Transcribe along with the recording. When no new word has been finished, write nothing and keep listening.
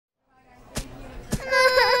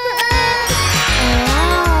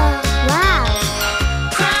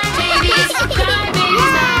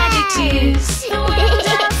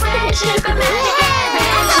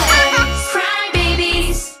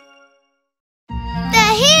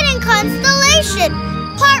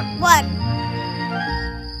Constellation, Part 1.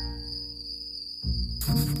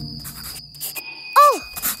 Oh!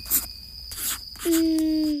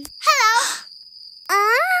 Hello.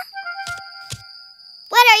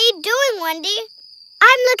 What are you doing, Wendy?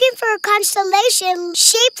 I'm looking for a constellation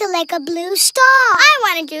shaped like a blue star. I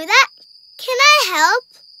want to do that. Can I help?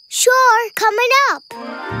 Sure, coming up.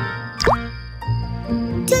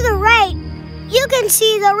 To the right, you can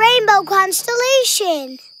see the rainbow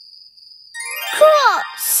constellation. Cool!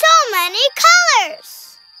 So many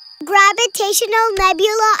colors! Gravitational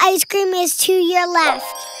nebula ice cream is to your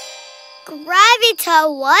left. Gravita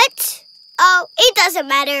what? Oh, it doesn't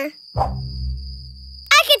matter.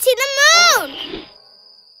 I can see the moon!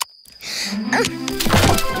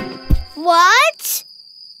 What?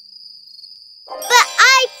 But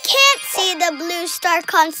I can't see the blue star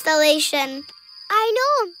constellation. I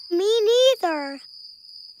know, me neither.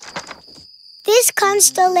 This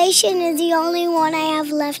constellation is the only one I have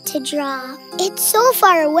left to draw. It's so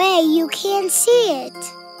far away you can't see it.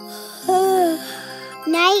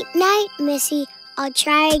 Night, night, Missy. I'll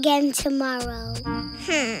try again tomorrow.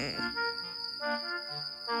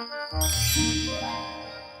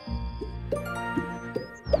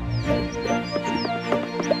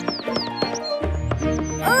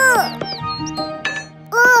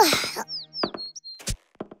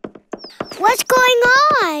 What's going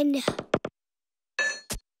on?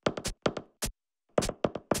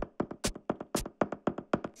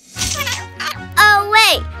 Oh,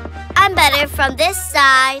 wait. I'm better from this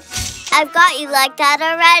side. I've got you like that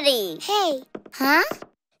already. Hey. Huh?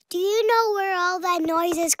 Do you know where all that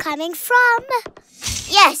noise is coming from?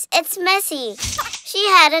 Yes, it's Missy. She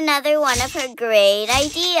had another one of her great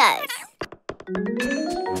ideas.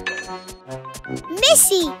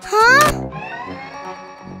 Missy, huh?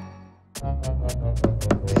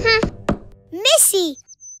 Missy,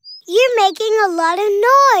 you're making a lot of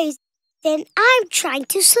noise, and I'm trying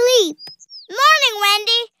to sleep. Morning,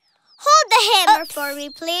 Wendy. Hold the hammer for me,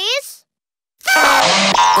 please.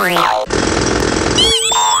 Okay,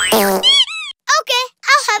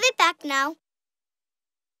 I'll have it back now.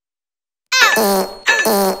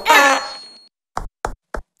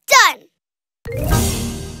 Done.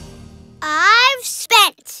 I've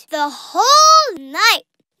spent the whole night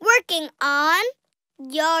working on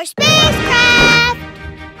your spacecraft.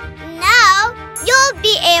 Now you'll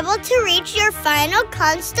be able to reach your final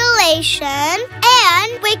constellation,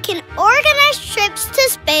 and we can organize trips to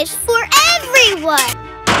space for everyone.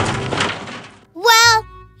 Well,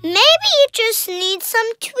 maybe you just need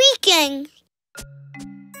some tweaking.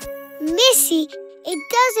 Missy, it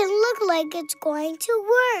doesn't look like it's going to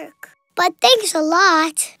work. But thanks a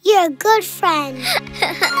lot. You're a good friend.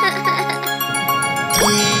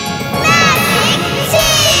 Magic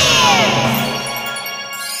tears!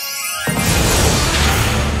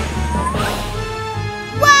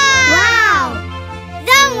 Wow!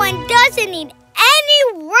 That one doesn't need any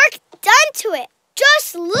work done to it.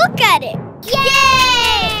 Just look at it.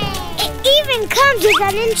 Yay! It even comes with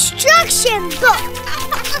an instruction book.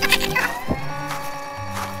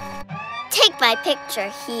 Take my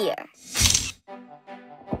picture here.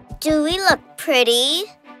 Do we look pretty?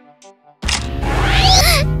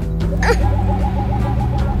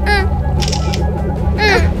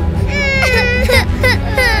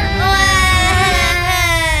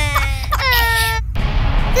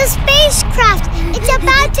 The spacecraft, it's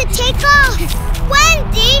about to take off.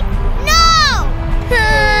 Wendy, no!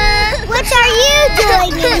 What are you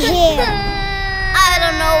doing in here? I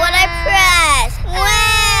don't know what I pressed.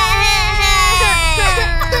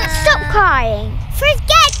 Stop crying.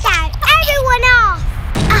 Forget that. Everyone off.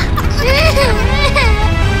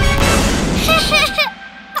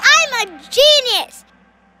 I'm a genius.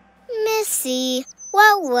 Missy,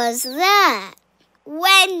 what was that?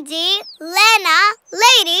 Wendy, Lena,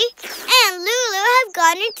 Lady, and Lulu have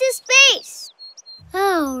gone into space.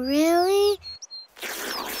 Oh, really?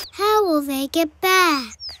 How will they get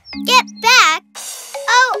back? Get back?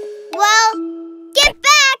 Oh, well, get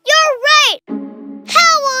back, you're right.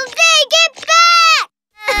 How will they get back?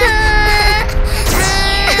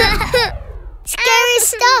 Scary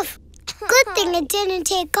stuff. Good thing it didn't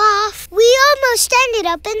take off. We almost ended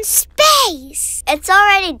up in space. It's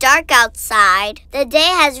already dark outside. The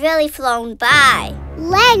day has really flown by.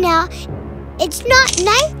 Lena, it's not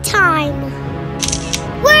nighttime.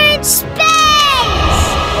 We're in space!